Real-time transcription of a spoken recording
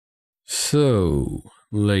So,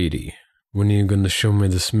 lady, when are you going to show me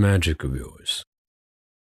this magic of yours?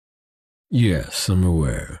 Yes, I'm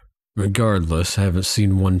aware. Regardless, I haven't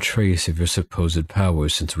seen one trace of your supposed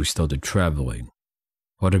powers since we started traveling.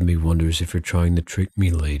 Part of me wonders if you're trying to trick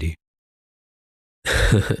me, lady.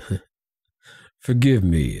 Forgive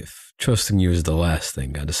me if trusting you is the last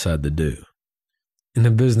thing I decide to do. In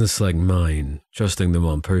a business like mine, trusting the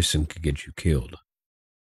wrong person could get you killed.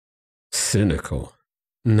 Cynical.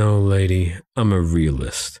 No, lady, I'm a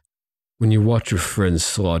realist. When you watch your friends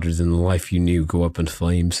slaughtered and the life you knew go up in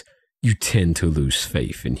flames, you tend to lose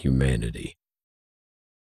faith in humanity.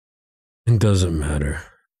 It doesn't matter.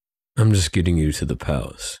 I'm just getting you to the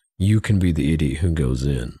palace. You can be the idiot who goes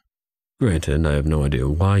in. Granted, I have no idea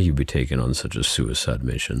why you'd be taking on such a suicide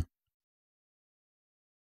mission.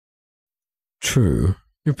 True,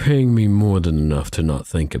 you're paying me more than enough to not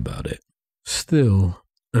think about it. Still,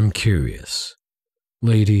 I'm curious.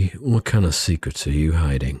 Lady, what kind of secrets are you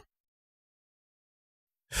hiding?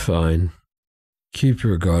 Fine. Keep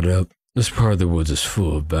your guard up. This part of the woods is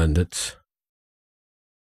full of bandits.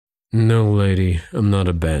 No, lady, I'm not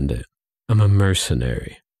a bandit. I'm a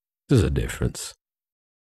mercenary. There's a difference.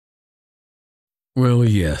 Well,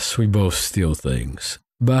 yes, we both steal things,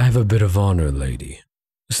 but I have a bit of honor, lady.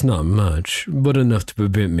 It's not much, but enough to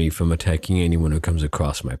prevent me from attacking anyone who comes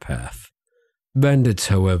across my path. Bandits,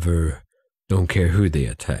 however, don't care who they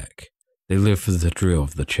attack. They live for the thrill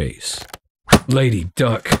of the chase. Lady,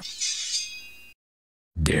 duck!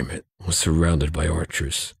 Damn it, I'm surrounded by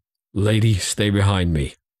archers. Lady, stay behind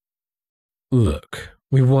me. Look,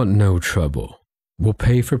 we want no trouble. We'll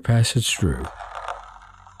pay for passage through.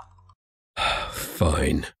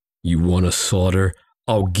 Fine. You want a slaughter?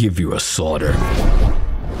 I'll give you a slaughter.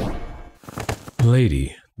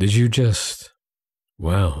 Lady, did you just...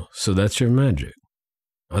 Wow, so that's your magic.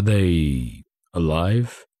 Are they...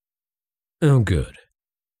 alive? Oh, good.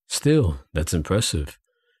 Still, that's impressive.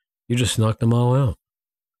 You just knocked them all out.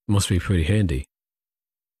 Must be pretty handy.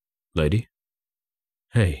 Lady?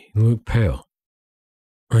 Hey, you look pale.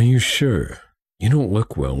 Are you sure? You don't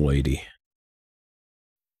look well, lady.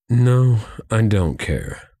 No, I don't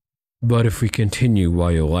care. But if we continue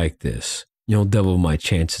while you're like this, you'll double my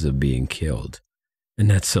chances of being killed. And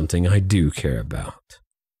that's something I do care about.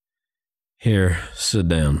 Here, sit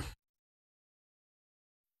down.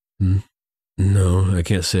 No, I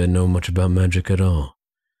can't say I know much about magic at all.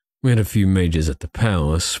 We had a few mages at the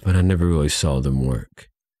palace, but I never really saw them work.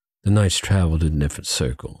 The knights traveled in different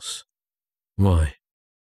circles. Why?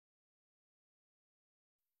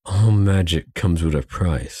 All magic comes with a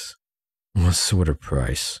price. What sort of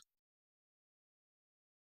price?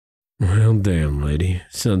 Well, damn, lady.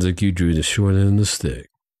 Sounds like you drew the short end of the stick.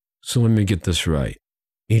 So let me get this right.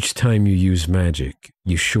 Each time you use magic,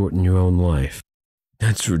 you shorten your own life.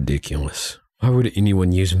 That's ridiculous. Why would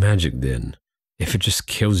anyone use magic then, if it just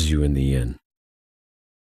kills you in the end?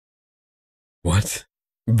 What?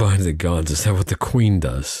 By the gods, is that what the queen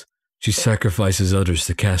does? She sacrifices others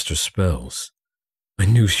to cast her spells. I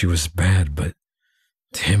knew she was bad, but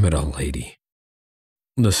damn it all, lady.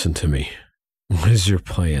 Listen to me. What is your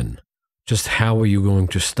plan? Just how are you going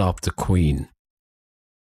to stop the queen?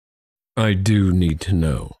 I do need to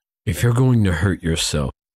know. If you're going to hurt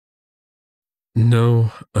yourself.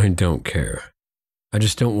 No, I don't care. I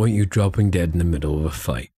just don't want you dropping dead in the middle of a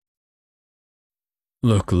fight.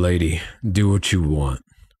 Look, lady, do what you want,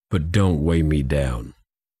 but don't weigh me down.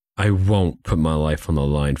 I won't put my life on the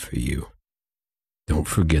line for you. Don't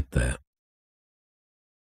forget that.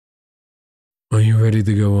 Are you ready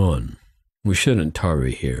to go on? We shouldn't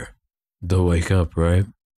tarry here. They'll wake up, right?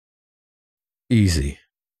 Easy.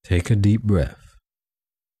 Take a deep breath.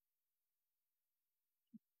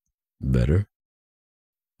 Better?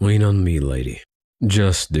 Lean on me, lady.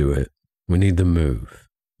 Just do it. We need to move.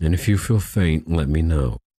 And if you feel faint, let me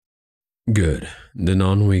know. Good. Then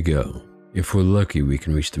on we go. If we're lucky, we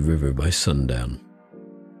can reach the river by sundown.